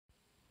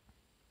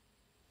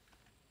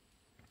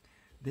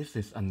This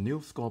is a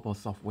new scoreboard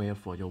software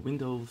for your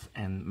Windows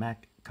and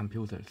Mac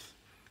computers.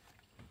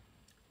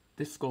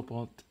 This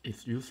scoreboard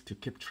is used to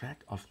keep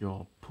track of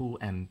your pool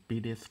and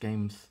billiards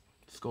games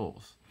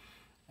scores,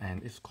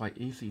 and it's quite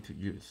easy to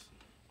use.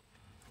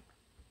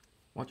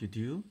 What you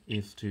do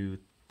is to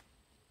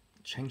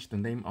change the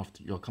name of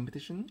your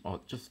competition, or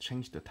just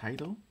change the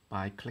title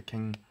by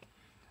clicking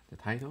the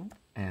title,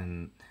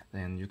 and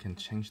then you can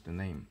change the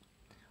name.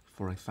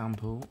 For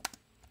example,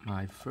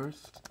 my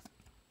first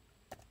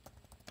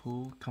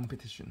pool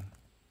competition,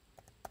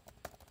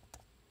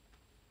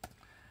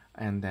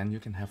 and then you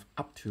can have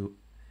up to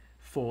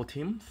 4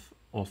 teams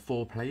or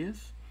 4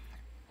 players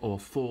or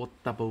 4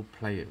 double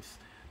players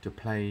to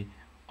play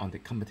on the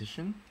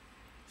competition.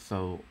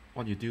 So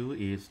what you do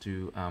is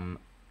to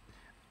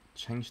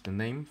change the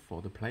name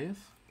for the players.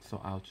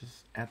 So I'll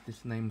just add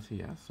these names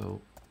here.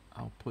 So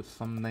I'll put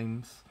some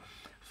names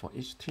for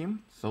each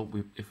team. So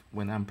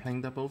when I'm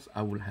playing doubles,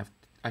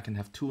 I can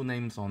have 2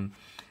 names on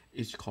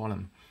each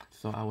column.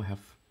 So I will have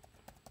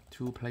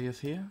 2 players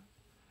here,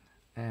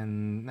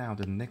 and now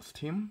the next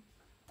team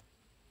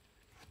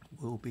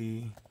will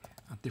be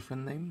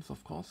different names,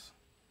 of course.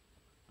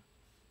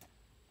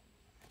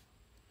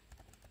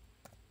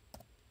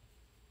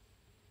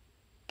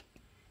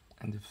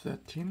 And the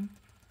third team,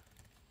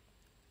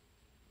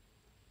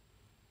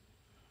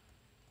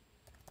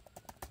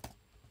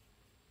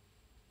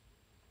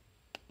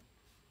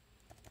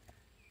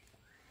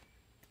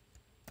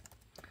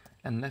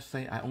 and let's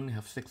say I only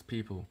have 6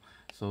 people,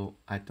 so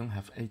I don't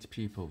have 8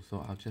 people,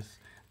 so I'll just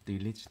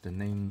delete the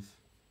names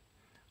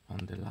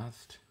on the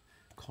last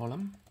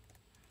column.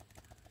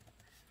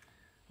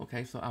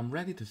 Okay, so I'm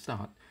ready to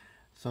start.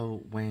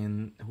 So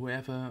when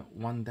whoever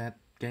won that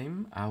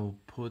game, I'll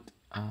put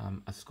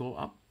a score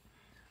up.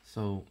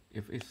 So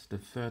if it's the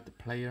 3rd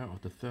player or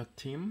the 3rd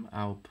team,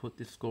 I'll put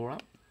the score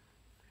up.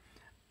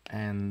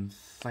 And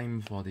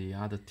same for the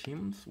other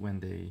teams. When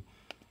they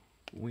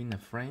win a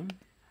frame,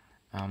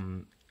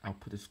 I'll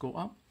put the score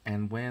up.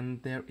 And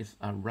when there is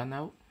a run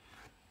out,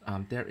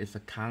 there is a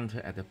counter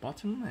at the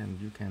bottom, and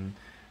you can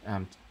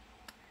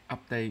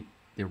update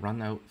the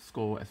run out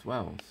score as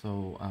well.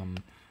 So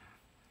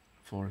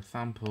for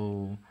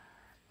example,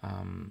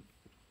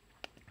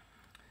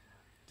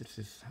 this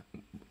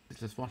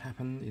is what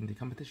happened in the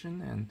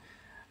competition,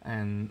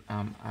 and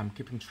I'm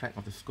keeping track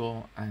of the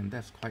score, and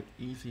that's quite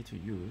easy to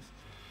use.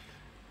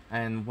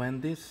 And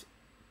when this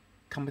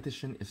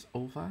competition is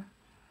over,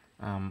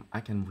 I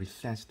can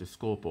reset the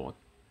scoreboard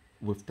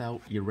without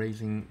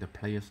erasing the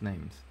players'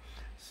 names.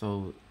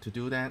 So to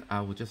do that,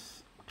 I will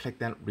just click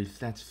that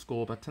reset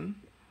score button,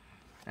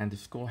 and the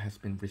score has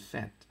been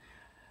reset,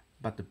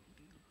 but the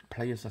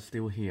players are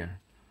still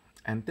here.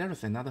 And there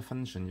is another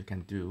function you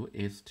can do,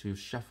 is to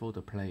shuffle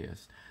the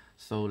players.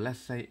 So let's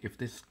say if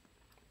this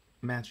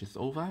match is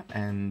over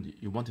and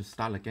you want to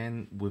start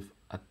again with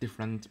a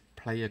different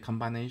player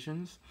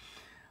combinations,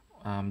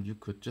 you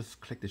could just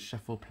click the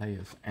shuffle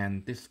players,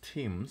 and these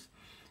teams,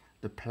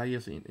 the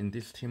players in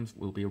these teams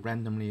will be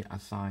randomly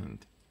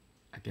assigned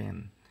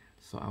again.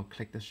 So I'll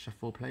click the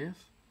shuffle players.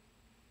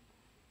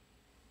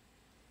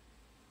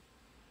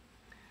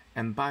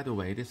 And by the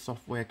way, this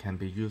software can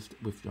be used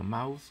with your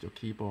mouse, your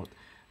keyboard,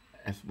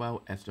 as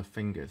well as your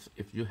fingers.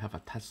 If you have a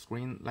touch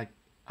screen like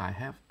I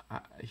have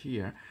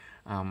here,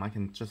 I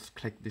can just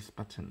click these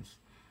buttons,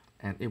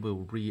 and it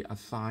will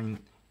reassign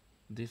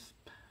these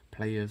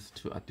players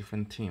to a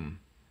different team.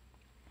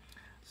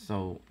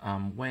 So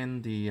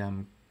when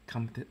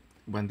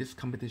this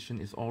competition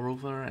is all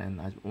over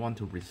and I want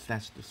to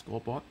reset the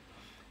scoreboard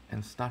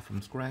and start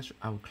from scratch,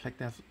 I will click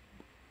that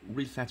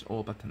reset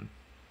all button,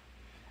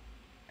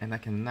 and I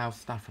can now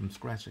start from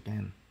scratch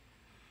again.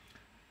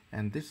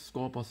 And this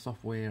scoreboard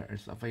software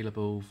is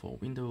available for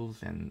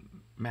Windows and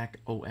Mac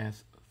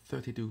OS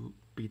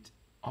 32-bit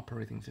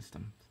operating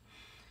systems.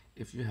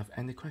 If you have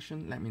any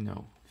question, let me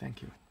know.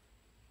 Thank you.